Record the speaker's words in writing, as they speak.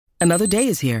Another day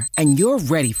is here, and you're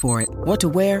ready for it. What to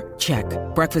wear? Check.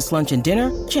 Breakfast, lunch, and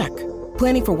dinner? Check.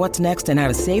 Planning for what's next and how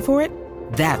to save for it?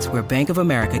 That's where Bank of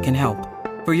America can help.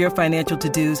 For your financial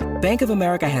to-dos, Bank of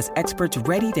America has experts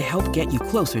ready to help get you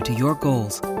closer to your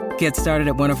goals. Get started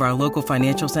at one of our local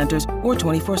financial centers or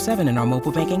 24/7 in our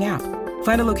mobile banking app.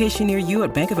 Find a location near you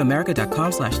at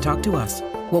bankofamerica.com/talktous.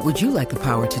 What would you like the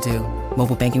power to do?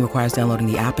 Mobile banking requires downloading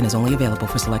the app and is only available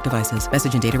for select devices.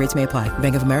 Message and data rates may apply.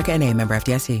 Bank of America N.A., member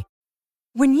FDIC.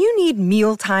 When you need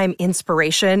mealtime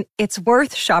inspiration, it's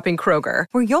worth shopping Kroger,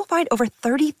 where you'll find over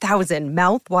 30,000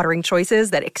 mouth-watering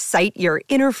choices that excite your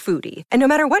inner foodie. And no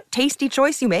matter what tasty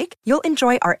choice you make, you'll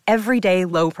enjoy our everyday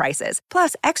low prices,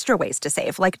 plus extra ways to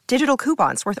save, like digital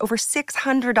coupons worth over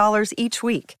 $600 each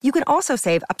week. You can also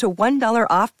save up to $1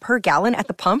 off per gallon at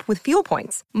the pump with fuel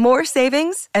points. More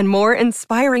savings and more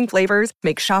inspiring flavors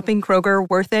make shopping Kroger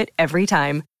worth it every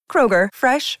time. Kroger,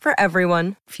 fresh for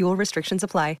everyone. Fuel restrictions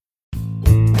apply.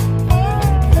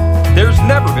 There's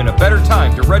never been a better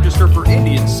time to register for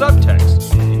Indians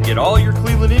Subtext and get all your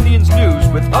Cleveland Indians news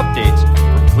with updates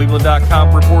from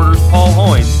Cleveland.com reporters Paul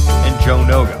Hoynes and Joe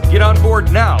Noga. Get on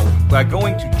board now by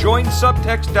going to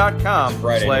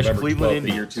joinsubtext.com/Cleveland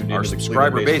Indians. Our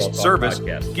subscriber-based service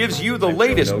gives you the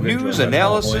latest news,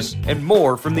 analysis, and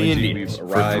more from the Indians. For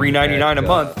 $3.99 a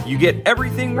month, you get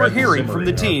everything we're hearing from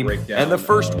the team and the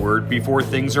first word before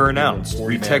things are announced.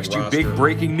 We text you big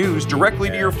breaking news directly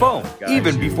to your phone,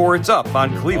 even before it's up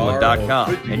on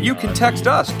Cleveland.com. And you can text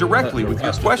us directly with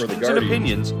your questions and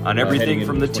opinions on everything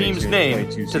from the team's name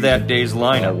to that day's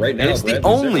lineup. And it's the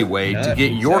only way to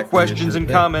get your questions and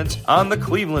comments on the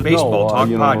Cleveland Baseball Talk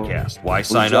podcast. Why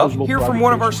sign up? Hear from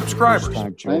one of our subscribers.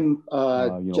 I'm Jeff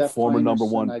former Heinerson. number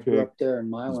one I pick. grew up there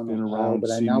in Milan, Been Ohio, around but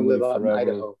I now live out in forever.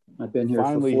 Idaho. I've been here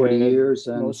Finally for 40 had, years,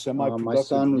 you know, and my semi-productive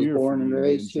son was year born for and the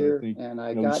raised Indians. here, I think, and I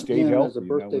you know, got stayed him healthy, as a and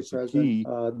that birthday was the present key.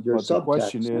 your But the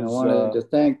question subtext, and I is, wanted to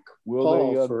thank will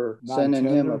Paul they, for sending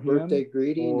him a birthday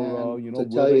greeting or, and you know, to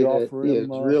will tell they you that offer he is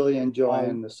him, really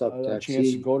enjoying the a subtext.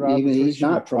 chance to go to Even he's arbitration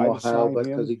not and from try to Ohio, sign but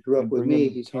him because he grew up and with bring him me,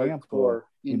 to he's camp, hardcore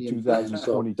in Indian fan.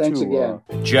 So 2022? thanks again.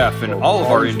 Jeff and all of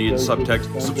our Indian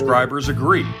Subtext subscribers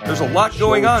agree. There's a lot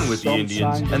going on with the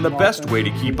Indians, and the best way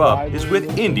to keep up is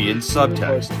with Indian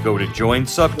Subtext. Go to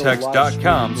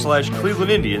joinsubtext.com/Cleveland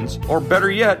Indians, or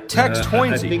better yet, text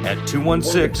Hoynesy at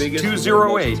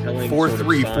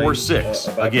 216-208-4346.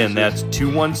 Again, that's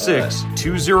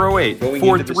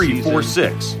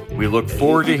 216-208-4346. We look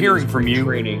forward to hearing from you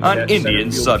on Indian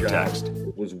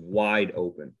Subtext. Was wide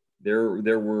open.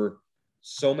 There were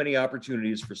so many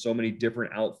opportunities for so many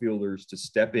different outfielders to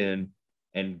step in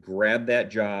and grab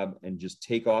that job and just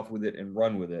take off with it and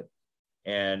run with it.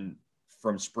 And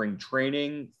from spring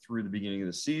training through the beginning of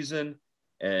the season,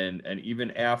 and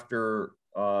even after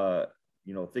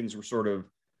things were sort of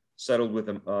settled with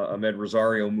Ahmed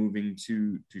Rosario moving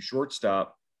to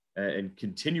shortstop and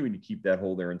continuing to keep that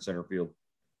hole there in center field,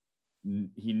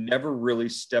 he never really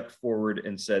stepped forward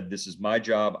and said, "This is my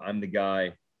job. I'm the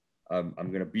guy. I'm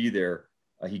going to be there."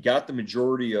 He got the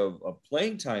majority of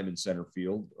playing time in center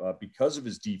field because of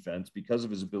his defense, because of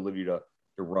his ability to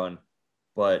run,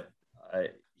 but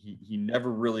he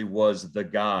never really was the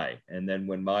guy. And then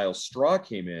when Miles Straw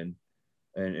came in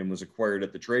and was acquired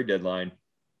at the trade deadline,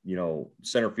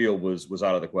 center field was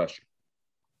out of the question.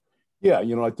 Yeah,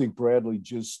 I think Bradley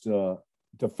just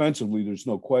defensively, there's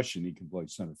no question he can play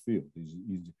center field.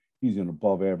 He's an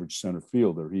above average center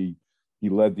fielder. He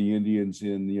led the Indians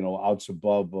in outs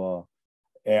above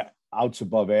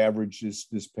average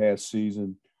this past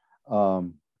season.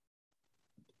 The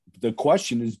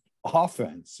question is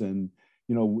offense, and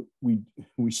we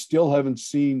still haven't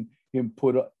seen him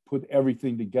put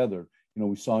everything together.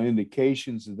 We saw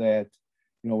indications of that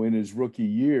in his rookie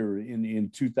year in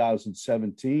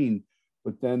 2017,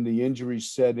 but then the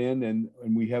injuries set in, and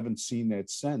we haven't seen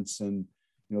that since. And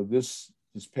this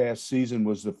past season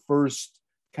was the first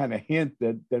kind of hint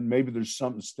that maybe there's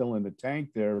something still in the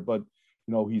tank there. But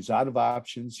he's out of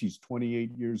options. He's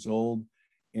 28 years old,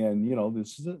 and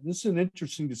this is an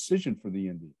interesting decision for the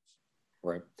Indians.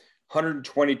 Right,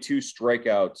 122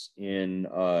 strikeouts in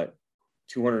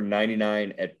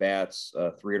 299 at bats,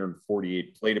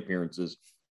 348 plate appearances.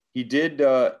 He did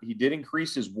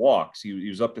increase his walks. He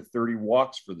was up to 30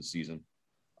 walks for the season.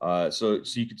 So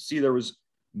you could see there was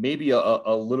maybe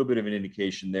a little bit of an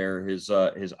indication there. His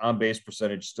on base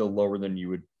percentage still lower than you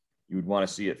would want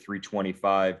to see at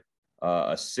 325,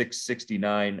 a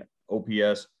 669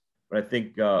 OPS. But I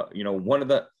think one of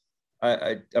the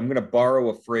I'm going to borrow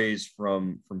a phrase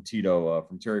from Tito,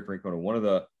 from Terry Francona. One of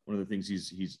the things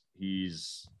he's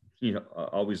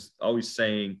always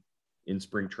saying in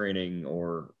spring training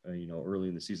or early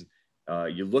in the season,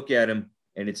 You look at him,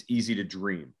 and it's easy to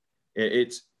dream.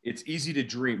 It's easy to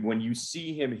dream when you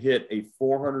see him hit a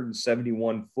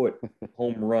 471-foot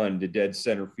home run to dead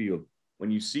center field.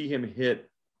 When you see him hit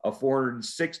a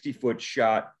 460-foot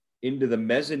shot into the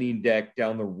mezzanine deck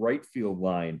down the right field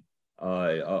line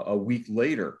a week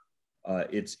later.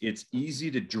 It's easy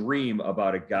to dream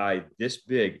about a guy this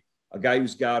big, a guy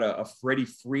who's got a Freddie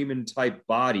Freeman type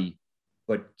body,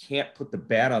 but can't put the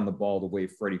bat on the ball the way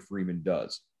Freddie Freeman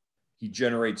does. He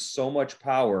generates so much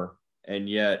power, and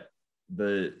yet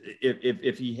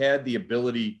if he had the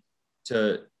ability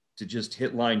to just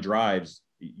hit line drives,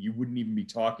 you wouldn't even be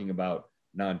talking about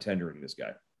non-tendering this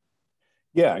guy.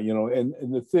 Yeah,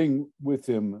 and the thing with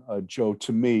him, Joe,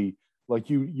 to me, like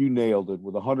you nailed it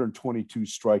with 122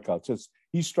 strikeouts.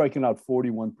 He's striking out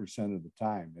 41% of the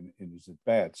time in his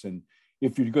at-bats. And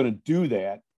if you're going to do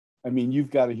that, I mean, you've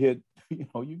got to hit, you're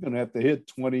going to have to hit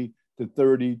 20 to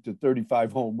 30 to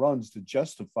 35 home runs to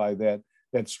justify that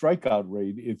strikeout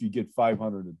rate if you get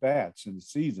 500 at-bats in the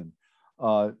season.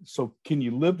 So can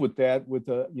you live with that with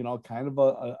kind of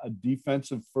a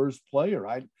defensive first player?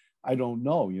 I don't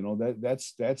know.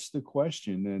 That's the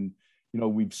question. And,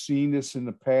 we've seen this in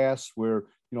the past where,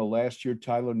 last year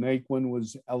Tyler Naquin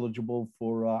was eligible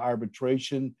for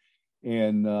arbitration,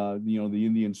 and, the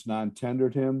Indians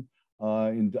non-tendered him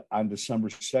on December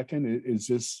 2nd. Is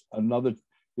this another,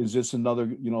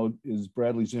 is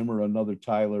Bradley Zimmer another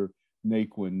Tyler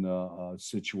Naquin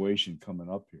situation coming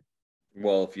up here?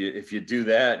 Well, if you do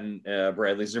that and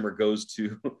Bradley Zimmer goes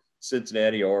to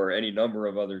Cincinnati or any number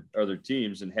of other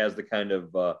teams and has the kind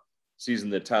of season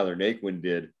that Tyler Naquin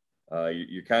did,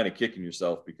 you're kind of kicking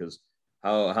yourself, because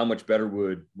how much better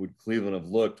would Cleveland have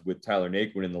looked with Tyler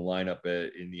Naquin in the lineup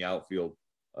in the outfield,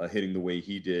 hitting the way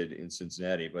he did in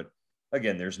Cincinnati? But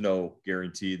again, there's no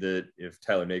guarantee that if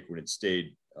Tyler Naquin had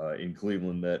stayed in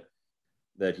Cleveland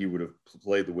that he would have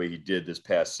played the way he did this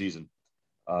past season.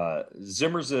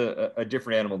 Zimmer's a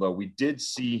different animal, though. We did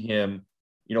see him,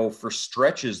 for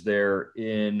stretches there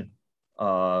in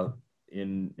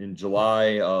July,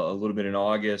 a little bit in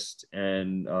August,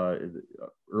 and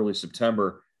early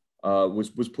September,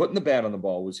 was putting the bat on the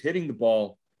ball, was hitting the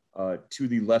ball to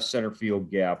the left center field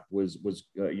gap, was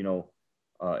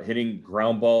hitting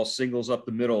ground ball singles up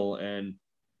the middle, and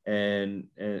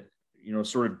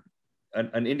sort of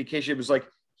an indication. It was like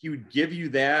he would give you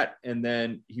that, and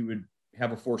then he would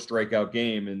have a 4 strikeout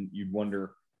game, and you'd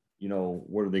wonder,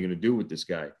 what are they going to do with this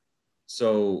guy?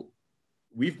 So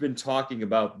we've been talking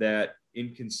about that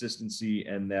inconsistency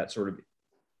and that sort of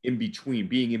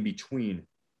being in between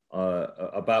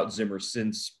about Zimmer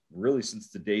since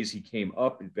the days he came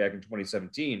up back in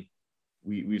 2017.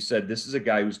 We've said this is a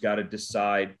guy who's got to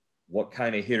decide what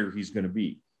kind of hitter he's going to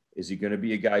be. Is he going to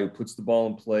be a guy who puts the ball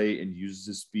in play and uses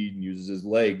his speed and uses his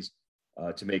legs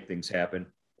to make things happen?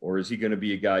 Or is he going to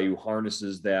be a guy who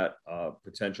harnesses that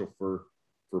potential for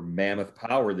mammoth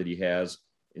power that he has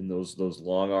in those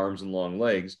long arms and long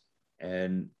legs,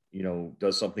 and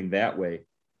does something that way?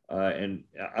 And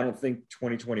I don't think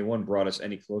 2021 brought us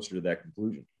any closer to that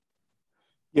conclusion.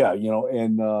 Yeah,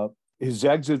 and his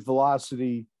exit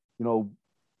velocity,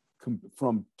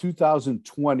 from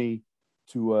 2020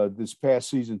 to this past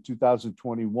season,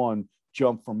 2021,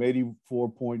 jumped from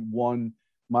 84.1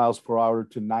 miles per hour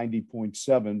to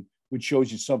 90.7, which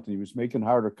shows you something. He was making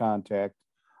harder contact.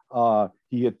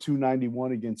 He hit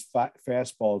 291 against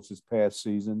fastballs this past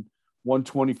season,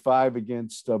 125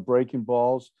 against breaking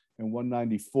balls, and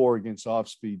 194 against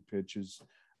off-speed pitches.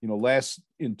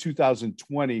 In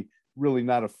 2020, really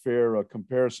not a fair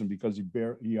comparison because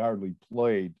he hardly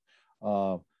played.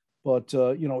 But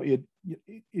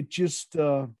it just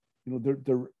so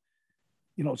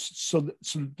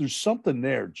there's something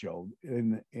there, Joe,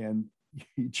 and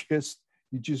you just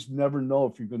never know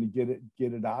if you're going to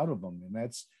get it out of him, and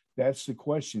that's the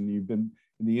question.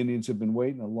 The Indians have been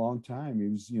waiting a long time. He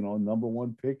was number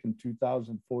 1 pick in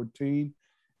 2014,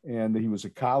 and he was a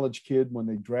college kid when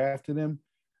they drafted him.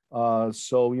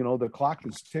 So the clock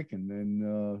is ticking,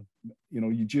 and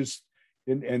you just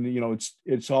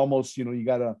it's almost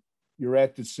you're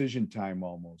at decision time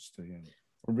almost to him.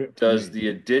 Does the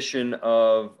addition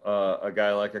of a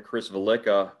guy like a Chris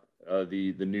Valicka,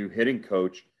 the new hitting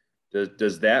coach,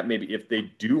 does that maybe, if they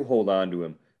do hold on to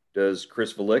him, does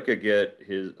Chris Valicka get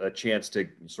a chance to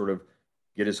sort of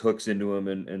get his hooks into him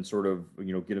and sort of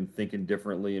get him thinking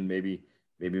differently and maybe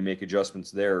make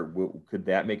adjustments there? Could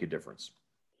that make a difference?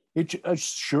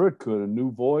 Sure it could. A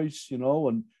new voice, and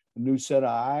a new set of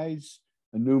eyes,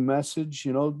 a new message,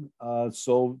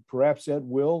 so perhaps that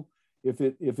will, if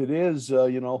it is,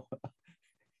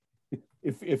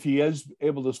 if he is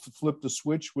able to flip the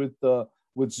switch with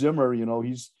Zimmer,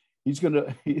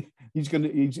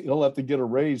 he'll have to get a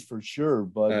raise for sure.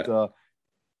 But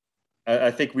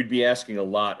I think we'd be asking a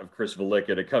lot of Chris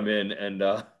Valicka to come in and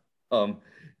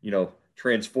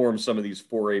transform some of these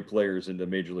 4A players into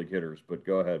major league hitters. But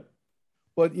go ahead.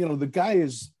 But the guy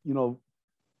is,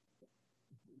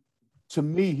 to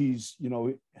me, he's,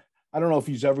 I don't know if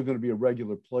he's ever going to be a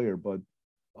regular player, but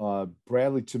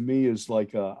Bradley to me is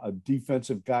like a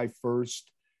defensive guy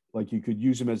first. Like you could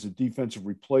use him as a defensive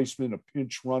replacement, a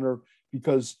pinch runner,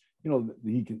 because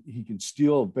he can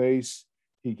steal a base.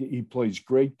 He plays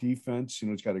great defense.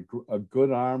 He's got a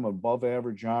good arm, above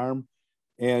average arm,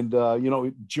 and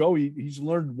Joey, he's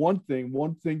learned one thing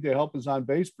to help his on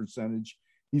base percentage.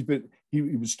 He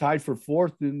was tied for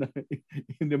fourth in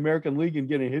the American League in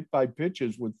getting hit by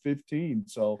pitches with 15.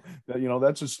 So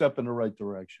that's a step in the right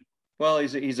direction. Well,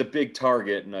 he's a big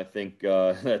target, and I think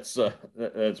that's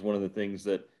one of the things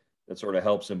that sort of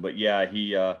helps him. But yeah,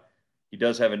 he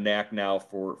does have a knack now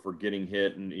for getting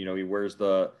hit, and he wears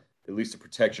at least the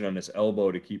protection on his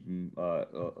elbow to keep him a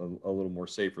little more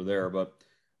safer there. But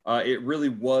it really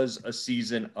was a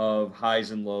season of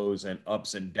highs and lows and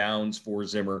ups and downs for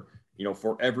Zimmer.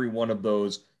 For every one of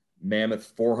those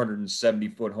mammoth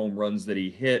 470-foot home runs that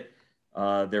he hit,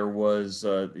 there was,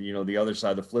 the other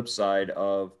side, the flip side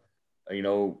of,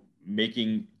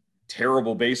 making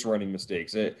terrible base running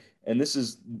mistakes. And this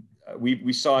is,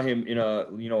 we saw him in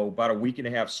about a week and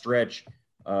a half stretch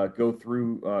go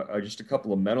through just a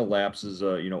couple of mental lapses,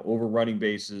 overrunning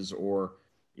bases or,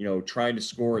 trying to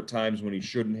score at times when he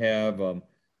shouldn't have.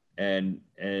 And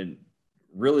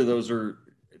really those are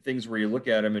things where you look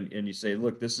at him and you say,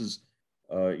 look, this is,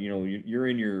 you're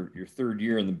in your third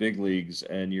year in the big leagues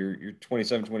and you're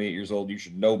 27, 28 years old. You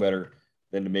should know better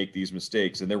than to make these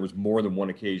mistakes. And there was more than one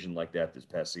occasion like that this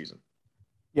past season.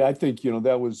 Yeah, I think,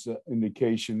 that was an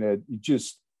indication that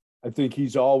I think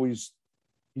he's a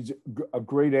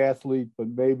great athlete, but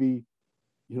maybe,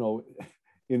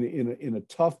 in a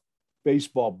tough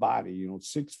baseball body,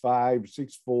 6'5",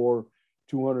 6'4",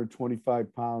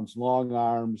 225 pounds, long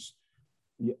arms,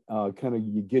 kind of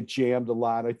you get jammed a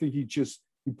lot. I think he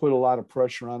put a lot of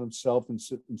pressure on himself in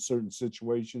certain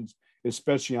situations,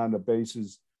 especially on the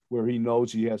bases where he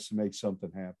knows he has to make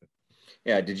something happen.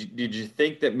 Yeah. Did you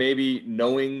think that maybe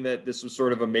knowing that this was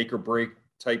sort of a make or break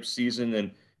type season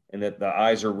and that the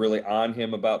eyes are really on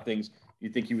him about things, you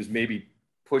think he was maybe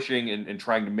pushing and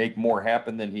trying to make more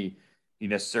happen than he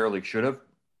necessarily should have?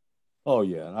 Oh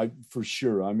yeah, for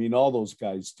sure. I mean, all those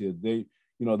guys did. They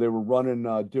were running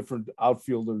different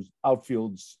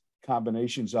outfields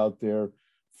combinations out there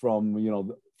from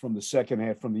the second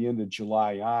half, from the end of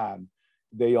July on.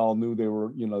 They all knew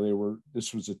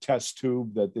this was a test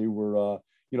tube that they were,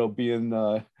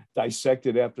 being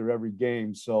dissected after every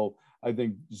game. So I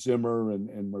think Zimmer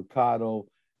and Mercado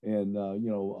and,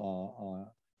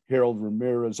 Harold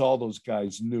Ramirez, all those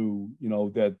guys knew,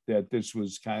 that this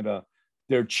was kind of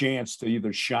their chance to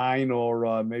either shine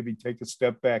or maybe take a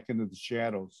step back into the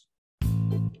shadows.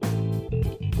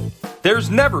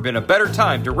 There's never been a better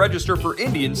time to register for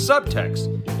Indians Subtext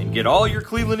and get all your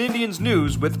Cleveland Indians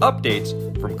news with updates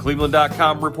from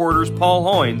Cleveland.com reporters Paul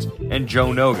Hoynes and Joe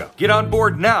Noga. Get on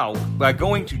board now by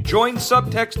going to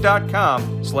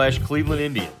joinsubtext.com/Cleveland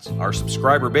Indians. Our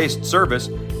subscriber-based service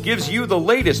gives you the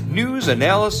latest news,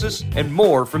 analysis, and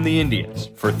more from the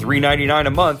Indians. For $3.99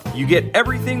 a month, you get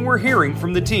everything we're hearing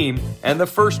from the team and the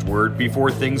first word before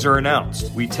things are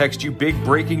announced. We text you big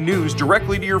breaking news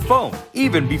directly to your phone,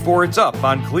 even before it's up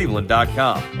on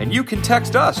Cleveland.com. And you can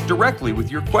text us directly with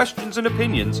your questions and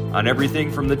opinions on everything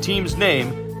from the team's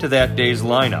name to that day's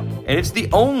lineup. And it's the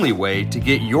only way to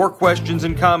get your questions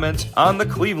and comments on the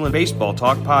Cleveland Baseball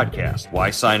Talk podcast.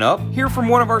 Why sign up? Hear from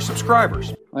one of our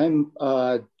subscribers. I'm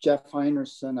Jeff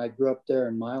Heinerson. I grew up there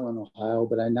in Milan, Ohio,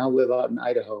 but I now live out in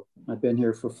Idaho. I've been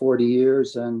here for 40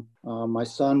 years, and my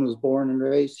son was born and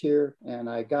raised here, and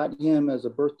I got him as a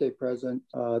birthday present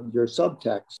your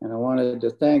subtext. And I wanted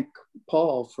to thank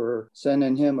Paul for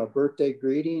sending him a birthday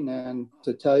greeting and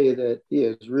to tell you that he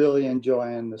is really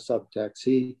enjoying the subtext.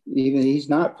 He's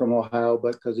not from Ohio,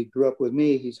 but because he grew up with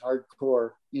me, he's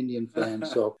hardcore Indian fan.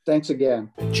 So thanks again.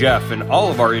 Jeff and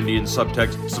all of our Indian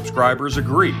Subtext subscribers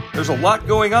agree. There's a lot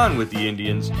going on with the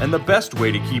Indians, and the best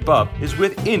way to keep up is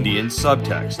with Indian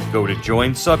Subtext. Go to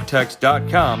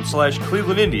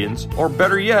joinsubtext.com/Cleveland Indians, or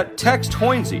better yet, text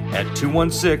Hoynesy at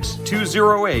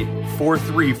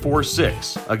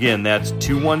 216-208-4346. Again, that's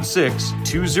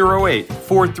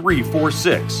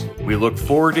 216-208-4346. We look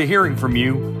forward to hearing from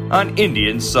you on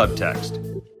Indian Subtext.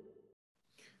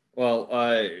 Well,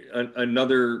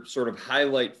 another sort of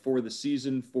highlight for the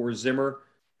season for Zimmer.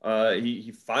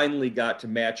 He finally got to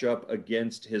match up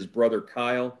against his brother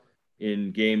Kyle,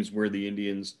 in games where the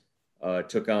Indians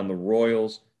took on the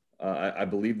Royals. I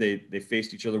believe they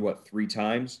faced each other, 3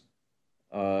 times?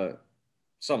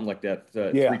 Something like that.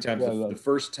 3 times. The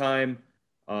first time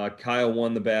Kyle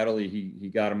won the battle,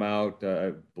 he got him out.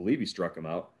 I believe he struck him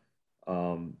out.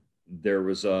 There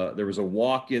was a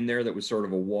walk in there that was sort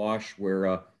of a wash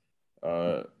where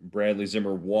Bradley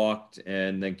Zimmer walked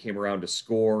and then came around to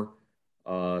score.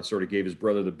 Sort of gave his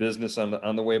brother the business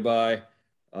on the way by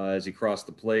as he crossed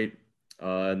the plate,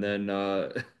 and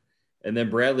then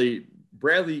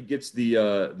Bradley gets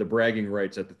the bragging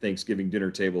rights at the Thanksgiving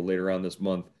dinner table later on this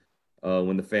month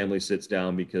when the family sits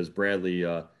down, because Bradley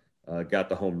got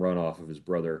the home run off of his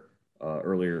brother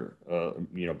earlier,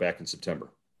 back in September.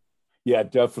 Yeah,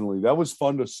 definitely. That was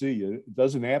fun to see. It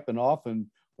doesn't happen often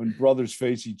when brothers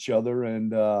face each other,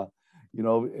 and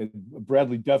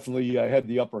Bradley definitely had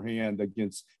the upper hand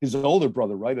against his older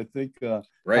brother, right? I think.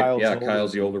 Right.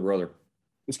 Kyle's the older brother.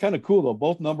 It's kind of cool though.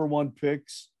 Both number 1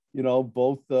 picks.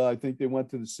 Both. I think they went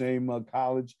to the same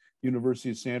college, University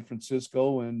of San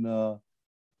Francisco, and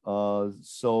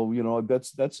so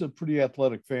that's a pretty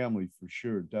athletic family for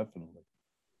sure. Definitely.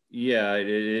 Yeah,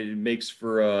 it makes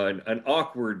for an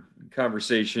awkward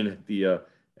conversation at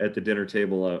the dinner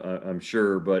table, I'm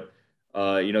sure. But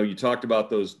you talked about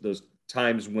those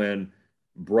times when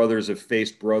brothers have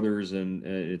faced brothers, and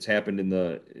it's happened in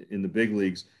the big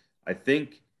leagues. I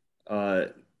think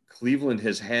Cleveland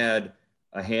has had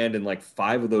a hand in like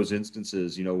 5 of those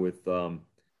instances. With the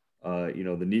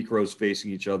Necros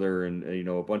facing each other, and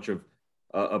a bunch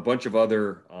of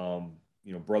other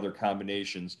brother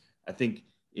combinations. I think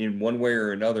in one way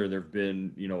or another there've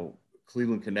been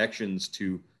Cleveland connections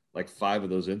to like 5 of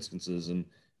those instances, and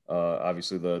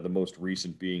obviously the most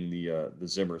recent being the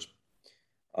Zimmers.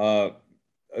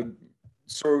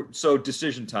 So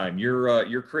decision time.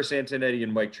 You're Chris Antonetti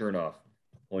and Mike Chernoff.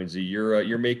 Hoynesy,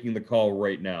 you're making the call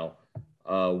right now.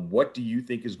 What do you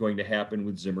think is going to happen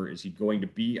with Zimmer? Is he going to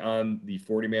be on the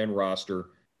 40-man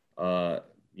roster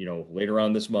later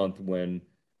on this month when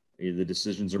the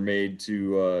decisions are made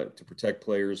to protect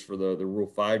players for the Rule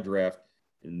 5 draft,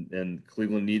 and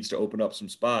Cleveland needs to open up some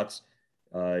spots?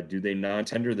 Do they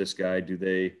non-tender this guy? Do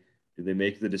they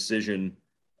make the decision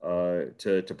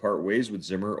to part ways with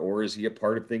Zimmer, or is he a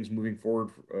part of things moving forward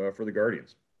for the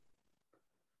Guardians?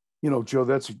 Joe,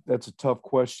 that's a tough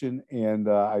question, and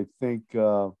I think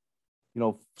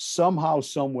somehow,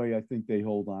 some way, I think they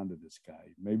hold on to this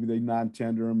guy. Maybe they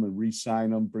non-tender him and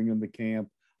re-sign him, bring him to camp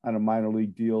on a minor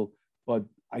league deal. But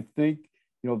I think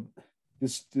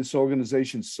this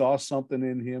organization saw something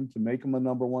in him to make him a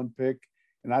number 1 pick,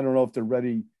 and I don't know if they're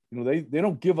ready. They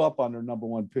don't give up on their number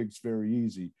 1 picks very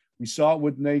easy. We saw it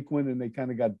with Naquin, and they kind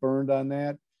of got burned on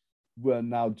that. Well,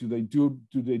 now do they do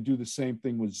the same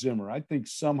thing with Zimmer? I think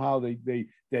somehow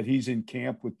that he's in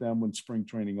camp with them when spring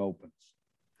training opens.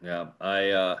 Yeah,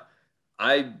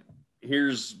 I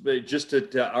here's just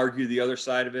to argue the other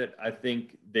side of it. I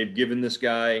think they've given this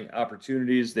guy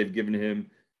opportunities. They've given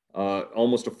him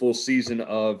almost a full season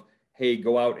of, hey,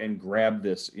 go out and grab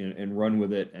this and run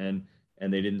with it, and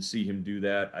they didn't see him do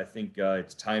that. I think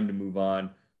it's time to move on,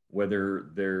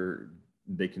 whether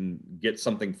they can get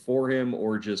something for him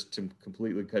or just to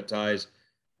completely cut ties.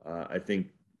 I think,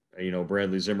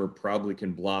 Bradley Zimmer probably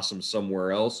can blossom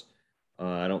somewhere else.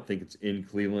 I don't think it's in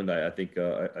Cleveland. I think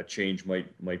a change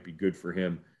might be good for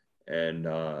him. And,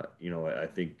 I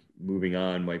think moving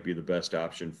on might be the best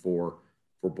option for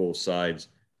both sides.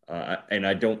 And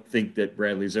I don't think that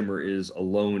Bradley Zimmer is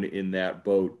alone in that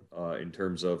boat in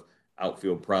terms of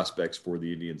outfield prospects for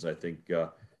the Indians. I think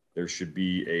there should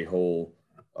be a whole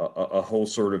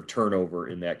sort of turnover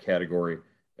in that category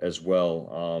as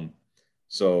well.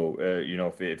 So,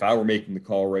 if I were making the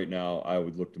call right now, I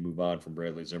would look to move on from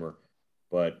Bradley Zimmer.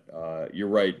 But you're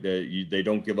right. They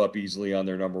don't give up easily on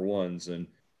their number 1s, and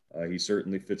he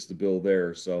certainly fits the bill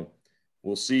there. So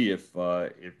we'll see if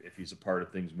he's a part of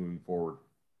things moving forward.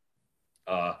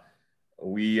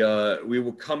 We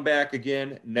will come back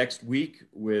again next week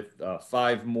with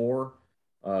 5 more.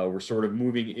 We're sort of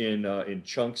moving in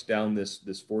chunks down this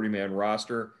 40-man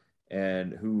roster,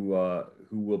 and who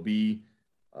will be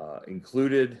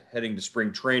included heading to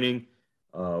spring training,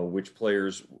 which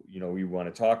players we want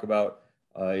to talk about.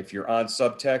 If you're on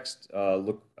Subtext,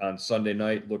 look on Sunday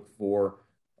night. Look for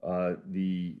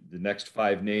the next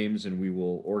 5 names, and we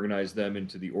will organize them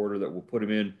into the order that we'll put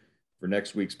them in for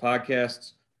next week's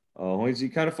podcasts.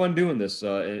 It's kind of fun doing this,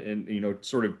 and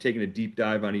sort of taking a deep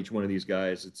dive on each one of these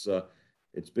guys.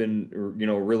 It's been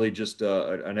really just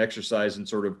an exercise in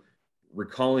sort of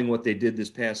recalling what they did this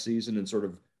past season and sort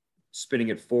of spinning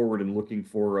it forward and looking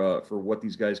for what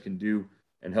these guys can do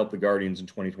and help the Guardians in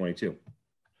 2022.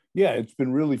 Yeah, it's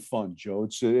been really fun, Joe.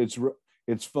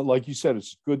 It's fun. Like you said,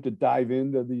 it's good to dive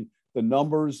into the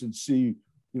numbers and see,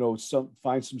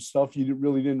 find some stuff you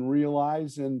really didn't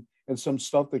realize, and some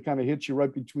stuff that kind of hits you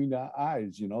right between the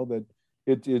eyes, that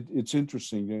it's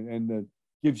interesting, and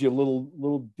gives you a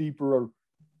little deeper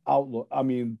outlook. I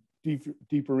mean,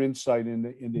 deeper insight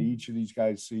into each of these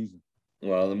guys' season.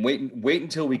 Well, then wait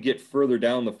until we get further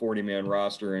down the 40-man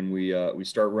roster and we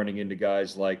start running into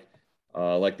guys like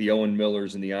the Owen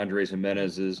Millers and the Andres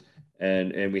Jimenezes,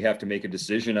 and we have to make a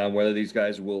decision on whether these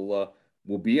guys will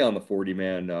be on the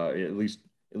 40-man, at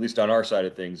least on our side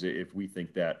of things. If we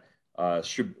think that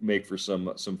should make for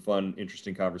some fun,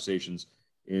 interesting conversations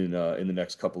in the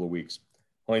next couple of weeks.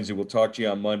 Hoynesy, we'll talk to you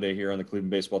on Monday here on the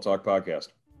Cleveland Baseball Talk podcast.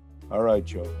 All right,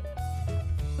 Joe.